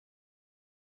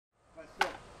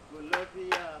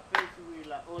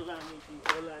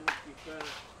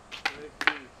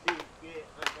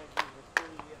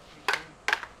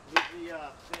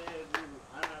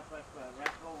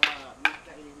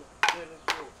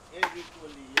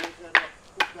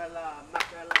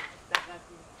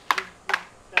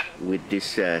With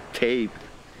this tape,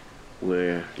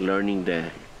 we're learning the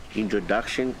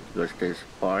introduction, because there's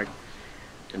part,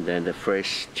 and then the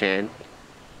first chant,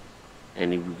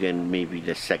 and again maybe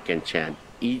the second chant.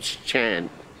 Each chant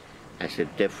has a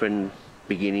different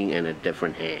beginning and a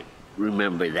different end.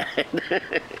 Remember that.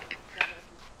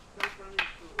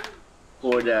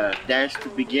 For the dance to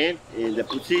begin, the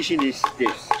position is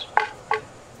this.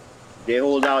 They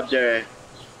hold out their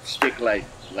stick like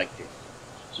this,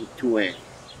 with two ends.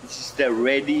 This is the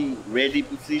ready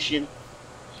position.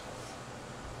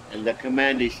 And the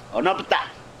command is onopta.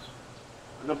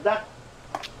 Onopta.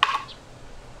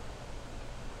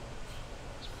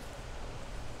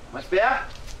 Mas pea.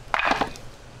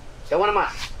 Kawan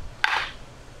mas.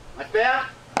 Mas pea.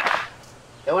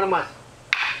 Kawan mas.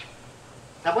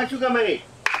 Siapa suka mari?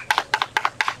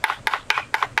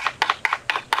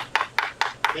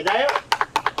 Kedayo.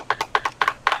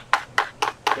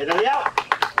 Kedayo.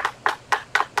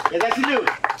 Kedayo silu.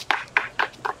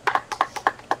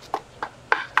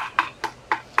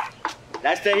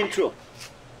 That's the intro.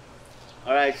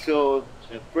 Alright, so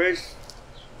the first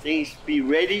thing is be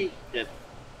ready. The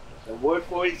word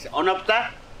for it is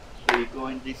onopta. So you go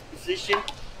in this position.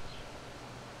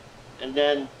 And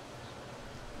then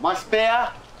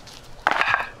maspea.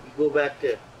 You go back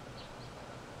there.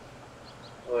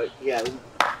 Or yeah,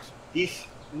 this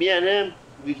me and him,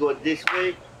 we go this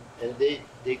way and they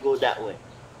go that way.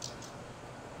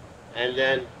 And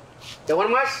then the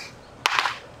one mas.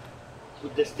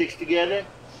 Put the sticks together.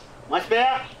 Mas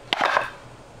pea.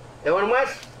 That one mas.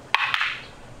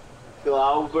 So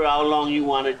however how long you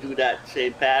want to do that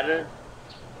same pattern.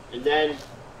 And then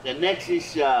the next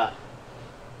is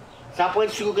Sapon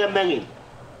suka mangin.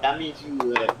 That means you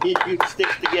hit your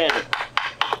sticks together.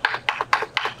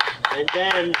 And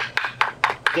then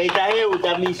Keitaheu,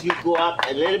 that means you go up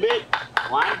a little bit.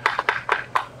 One.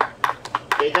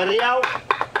 Keitariau.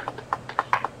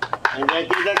 And then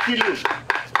Keitatilu.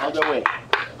 All the way.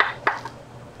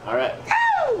 All right.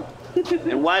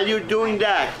 And while you're doing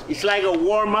that, it's like a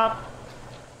warm-up.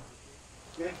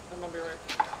 Okay. I'm gonna be right.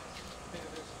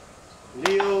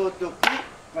 Rio toki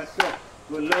paso.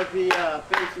 Kulovia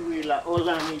pesuila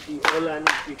olaniti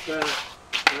per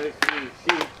versi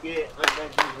sike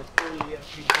andati vestolia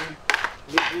pitu.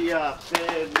 Livia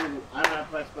peru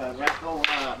anapaspa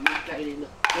rakowa mitaina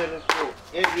perso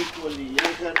evicoli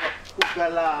yangana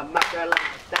kukala makala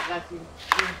takasi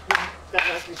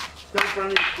takasi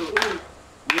compromiso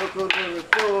yoko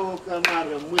reto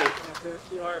kamara mue.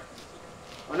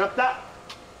 Onopta.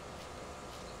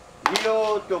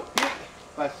 Rio toki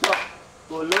paso.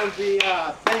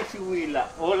 Colombia, Pensuila,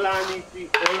 Olaniti,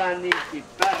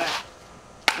 para,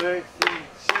 Persi,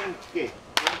 Sinke,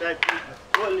 Andati,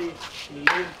 Oli,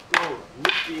 Linto,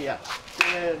 Lucia,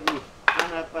 Peru,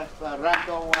 Anapaspa,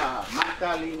 Rakawa,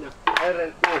 Macalina,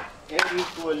 Erco,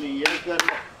 Ericoli,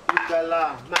 Yankana, Ukala,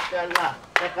 Macala,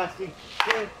 Takasi,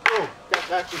 Cinco,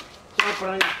 Takasi,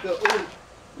 Sopranito,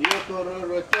 Yoko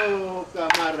Roto,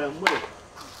 Camara,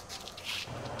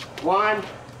 1,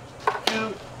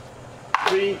 2,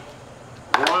 3,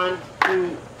 1,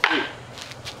 2, 3.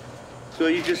 So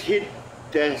you just hit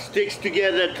the sticks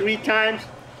together 3 times,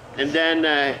 and then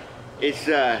it's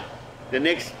the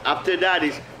next after that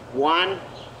is 1,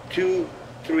 2,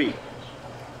 3.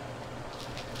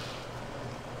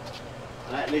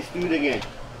 All right, let's do it again.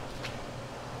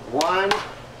 1,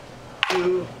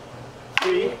 2,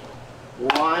 3.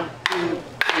 1, 2,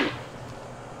 3.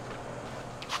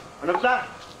 Onopta.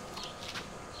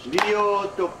 Rio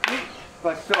toki.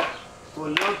 Paso,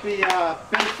 Colombia,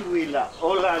 Pensuila,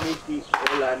 Olaniti,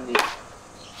 Olani.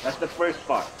 That's the first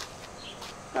part.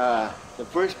 The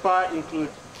first part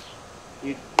includes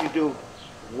you do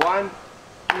 1,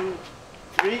 2,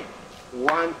 3,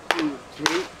 1, 2,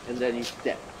 3, and then you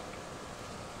step.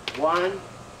 1,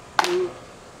 2,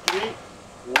 3,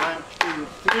 1, 2,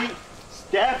 3,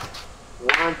 step.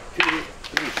 1, 2,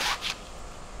 3.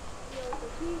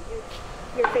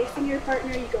 You're facing your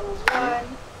partner. You go 1,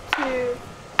 2,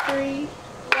 3,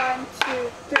 1, 2,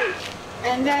 3.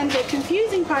 And then the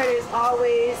confusing part is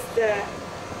always the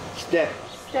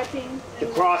stepping, the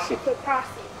crossing. The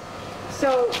crossing.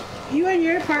 So you and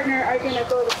your partner are going to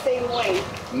go the same way.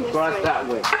 You cross that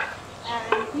way.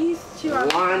 And these two are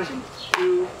 1,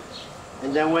 2,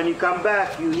 and then when you come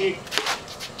back, you hit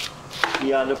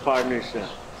the other partner's stick.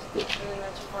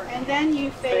 And then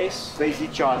you face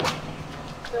each other.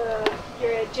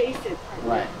 your adjacent partner.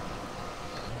 Right.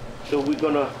 So we're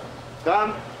gonna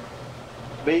come,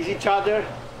 face each other.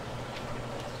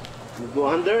 We go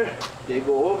under, they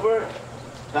go over,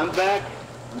 come back,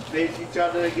 we face each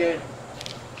other again.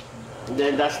 And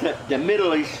then that's the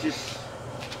middle is just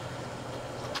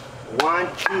 1,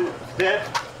 2, step,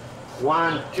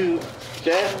 1, 2,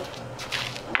 step,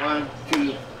 1, 2,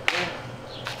 step.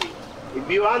 If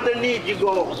you're underneath, you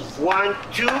go 1,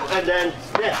 2, and then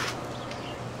step.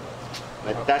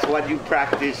 But that's what you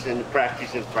practice and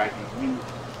practice and practice. You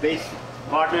face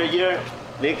partner here,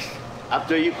 next,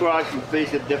 after you cross, you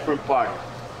face a different part.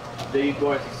 After you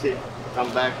cross, you sit,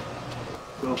 come back.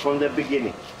 So from the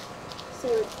beginning. So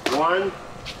 1,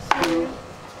 2,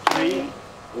 3,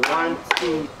 1,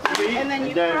 2, 3. And then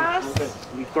you cross.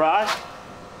 We cross.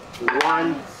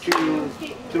 1, 2,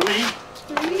 3.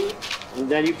 3. And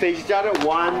then you face each other.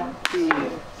 1, 2,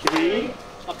 3.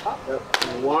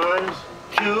 1,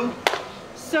 2.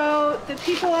 So the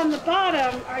people on the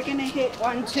bottom are gonna hit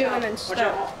 1, 2, and then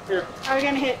step. Are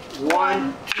gonna hit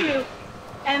 1, 2,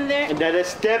 and then the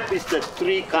step is the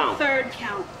 3 count. Third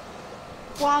count.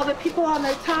 While the people on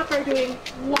the top are doing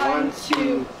 1,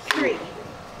 2, 3.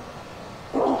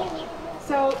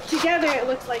 So together it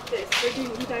looks like this. We're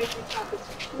doing, you guys on top is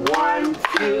 1,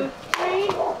 2, 3,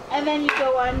 and then you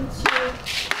go 1, 2,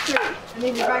 3. And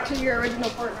then you're back to your original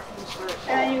partner from the start.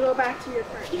 And then you go back to your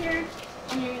part here,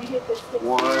 and you're gonna hit this stick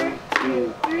 1, here,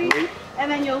 2, 3, 3.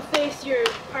 and then you'll face your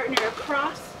partner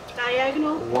across,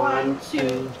 diagonal, 1,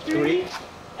 2, 3,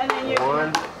 and then you're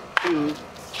 1, 2,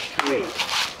 3.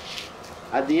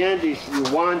 At the end is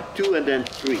 1, 2, and then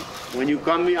 3. When you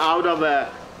come out of a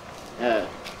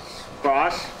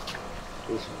cross,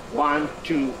 it's 1,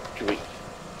 2, 3.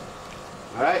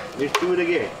 All right, let's do it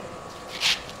again.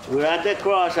 We're at the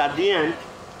cross at the end.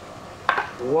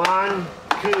 1,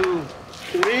 2,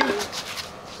 3.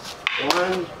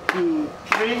 1, 2,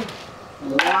 3.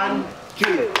 1,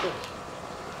 2.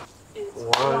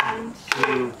 1,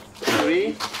 2,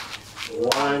 3.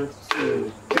 1,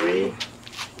 2, 3.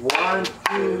 1,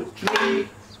 2, 3.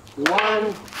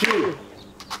 1, 2.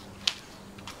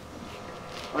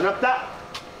 Onapta.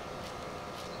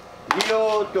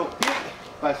 Dio toki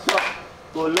pasok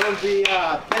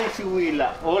Colombia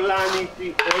Venezuela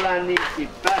Olaniti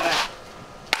para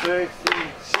Persi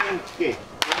Sinke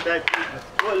Andati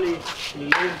Koli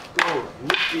Lento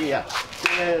Nipia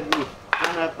Peru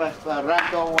Anapas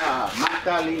Parakawa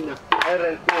Makalina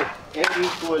Erko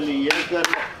Erikoli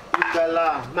Yankara Ukala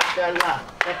Makala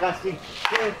Takasi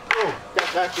Sento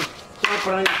Takasi San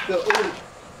Francisco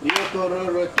Leo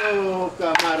Tororo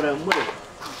Kamaramu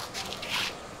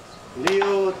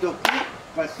Leo Toki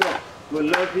pasok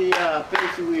Colombia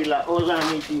Venezuela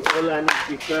Olaniti para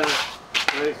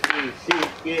Persi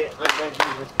Sinke Andati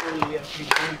Venezuela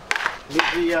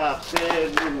Libya,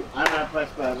 Peru, Anapas,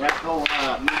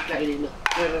 Parakawa, Mitalina,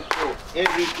 Perco,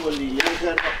 Ericoli,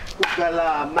 Yankara,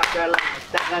 Ukala, Makala,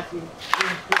 Takasi,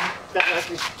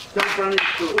 San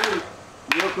Francisco,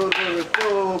 Yoko,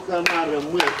 Kamara,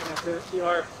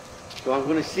 So I'm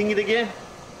going to sing it again.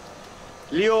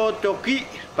 Leo Toki,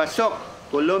 Pasok,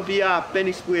 Colombia,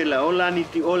 Venezuela,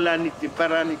 Olaniti,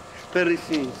 Parani,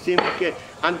 Perisin, Simke,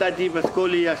 Andati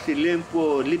Vascolia,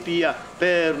 Silempo, Libya,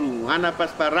 Peru,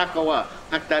 Anapas Parakawa,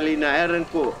 Magdalena,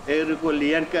 Erenco, Erico,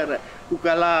 Liankara,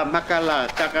 Ukala, Makala,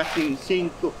 Takasin,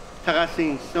 Cinco,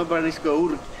 Takasin, San Francisco,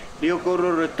 Ur,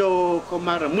 Liokoro,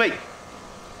 Komara,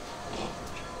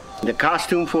 The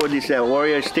costume for this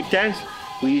warrior stick dance,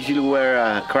 we usually wear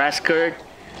a grass skirt,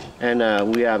 and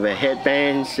we have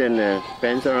headbands and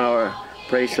bands on our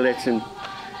bracelets and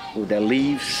with the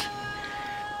leaves.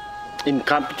 In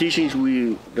competitions,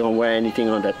 we don't wear anything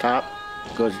on the top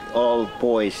because all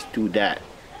boys do that.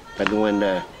 But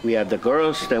when we have the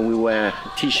girls, then we wear a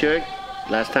t-shirt.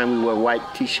 Last time we wore white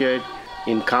t-shirt.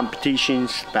 In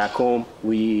competitions back home,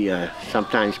 we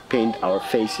sometimes paint our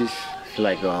faces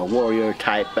like a warrior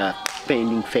type,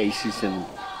 painting faces and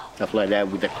stuff like that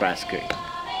with the grass skirt.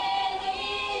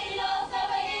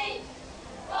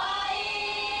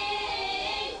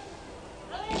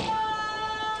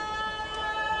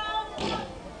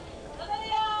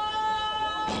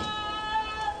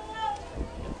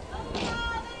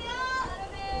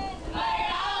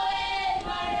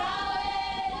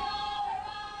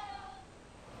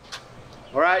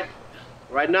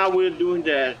 Right now we're doing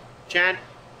the chant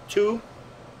 2.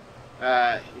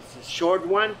 It's a short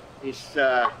one. It's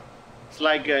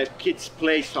like a kid's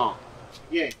play song.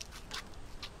 Yeah.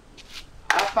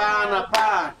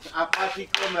 Apa,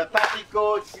 apatiko,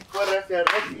 mepatiko, si fuera se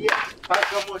recia,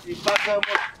 pasamos y pasamos,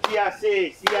 si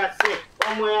hace,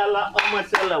 omoyala,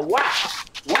 omosela, wa,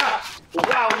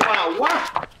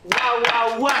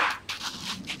 wa.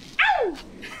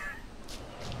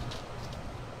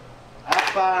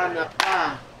 Apa,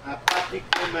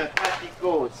 apatico,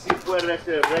 mepatico, si puede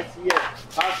ser recién,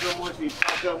 pagamos y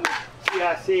pagamos, si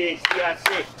hace,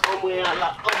 como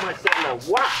ala, como se la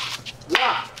wa,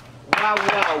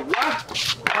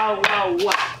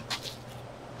 wa.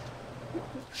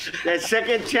 The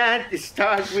second chant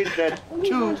starts with the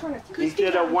 2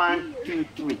 instead of 1, 2,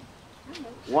 3.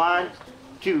 1,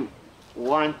 2,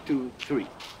 1, 2, 3. All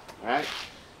right?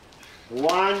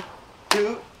 1,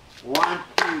 2, 1,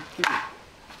 2, 3.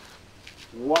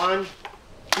 1,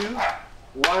 2,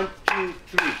 1, 2,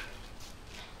 3.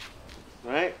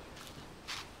 All right?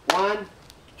 1,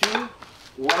 2,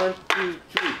 1, 2,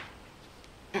 3.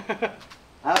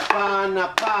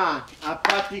 Apa,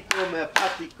 apatico,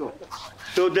 mepatico.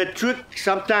 So the trick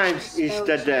sometimes is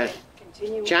that the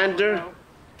chanter,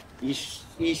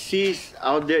 he sees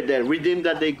out there the rhythm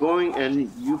that they're going,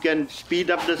 and you can speed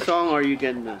up the song or you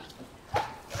can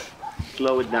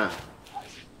slow it down.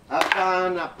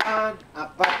 Apan,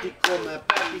 apatico,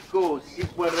 mepatico, si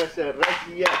puede ser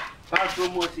recién,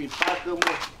 pagamos y pagamos,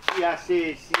 si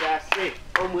hace,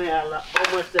 como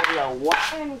se la wa.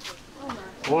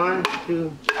 1,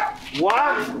 2,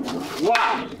 wa.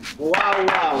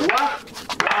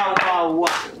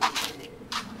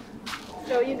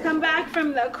 So you come back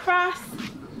from the cross,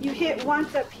 you hit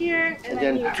once up here, and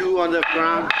then you 2 on the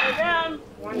ground, around,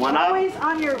 1 up, always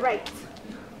on your right.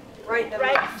 Right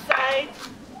side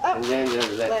up, and then the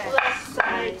left. left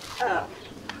side up.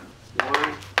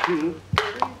 1, 2,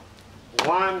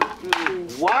 1, 2,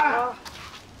 wa.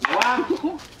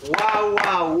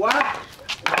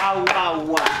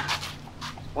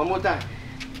 One more time.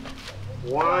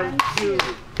 1, 2,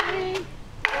 3,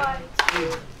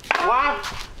 1,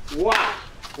 2. wa.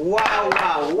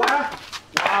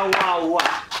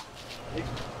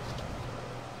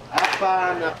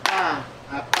 Apa,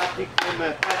 apatico,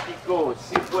 mepatico,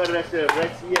 si puede ser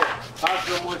recién,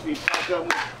 pagamos y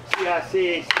pagamos, si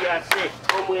hace,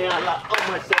 como ala,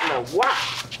 como se la wa.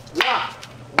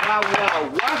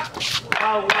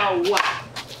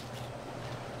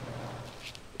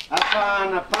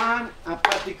 Apan,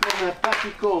 apatico,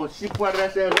 mepatico, si puede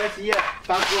ser recién,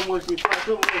 pagamos y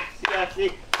pagamos, si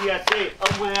hace,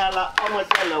 como ala, como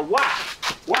se la wa.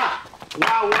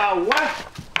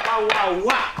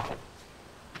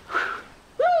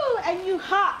 Woo! And you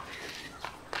hop.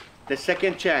 The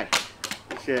second chant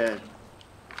is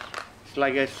it's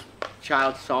like a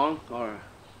child song or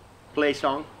play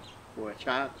song for a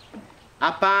child.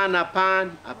 Apan,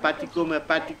 apatico,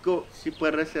 mepatico, si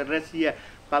puede ser recién,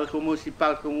 palcomus,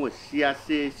 si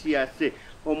hace,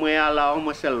 como ala,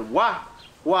 como se la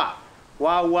wa.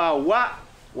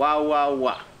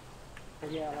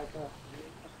 Yeah, like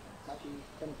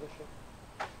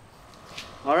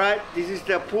All right, this is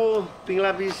the full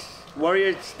Pingelapese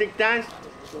warrior stick dance.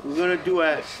 We're gonna do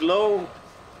a slow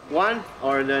one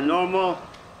or the normal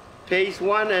pace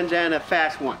one and then a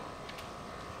fast one.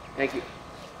 Thank you.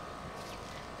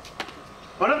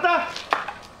 Konopta!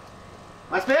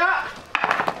 Mas pea!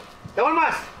 Tawon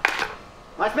mas!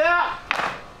 Mas pea!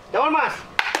 Tawon mas!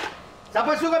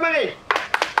 Siapa suka main?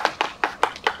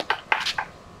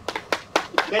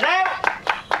 Kedai!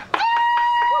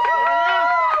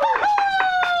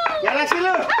 Jalan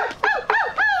silu!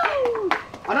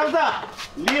 Konopta!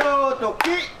 Leo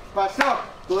toki pasok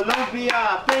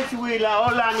Colombia Pensuila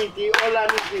Olaniti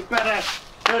Perez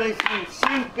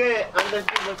Sinke andas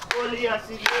di Folia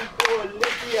Silimpo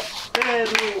Letia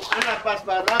Peru Anapas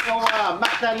Barakawa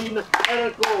Magdalena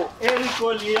Erico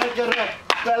Liagara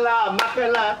Kala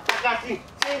Mapela Takasi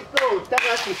Cinco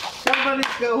Takasi Sambali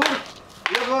Kahur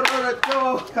Yogoro to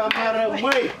Kamara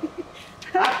Mai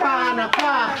Apa,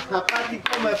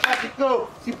 apatico, mepatico,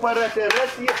 si puede ser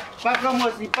recién,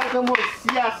 pagamos, si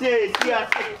hace,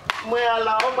 me a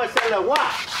la oma se la wa.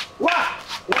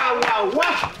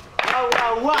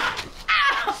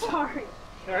 Sorry.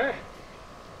 Alright.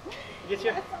 Get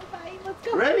you. That's so funny. Let's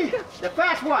go. Ready? The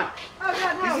fast one. Oh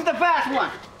God, no. This is the fast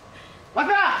one. Mas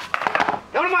pea!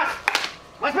 Tawon mas!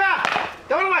 Mas pea!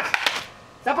 Tawon mas!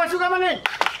 Siapa suka main?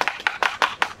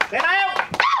 Ayo!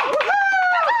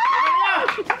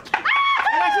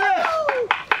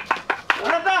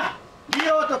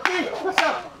 Leo toki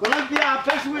pasok Colombia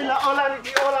Pensuila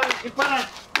Olaniti Paras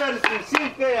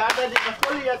Sinke ada di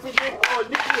Folia Silimpo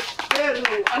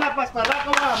Peru Anapas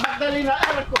Barakawa Magdalena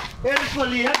Erico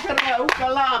Liagara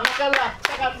Ukala Makala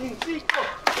Takasi Cinco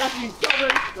Kasi Sobre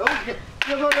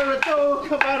Yogoro to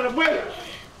Kamara Mai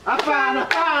Apa,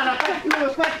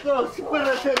 apatico, si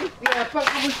puede ser,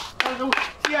 pagamos,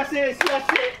 si hace,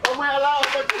 o me allow,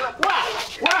 wa.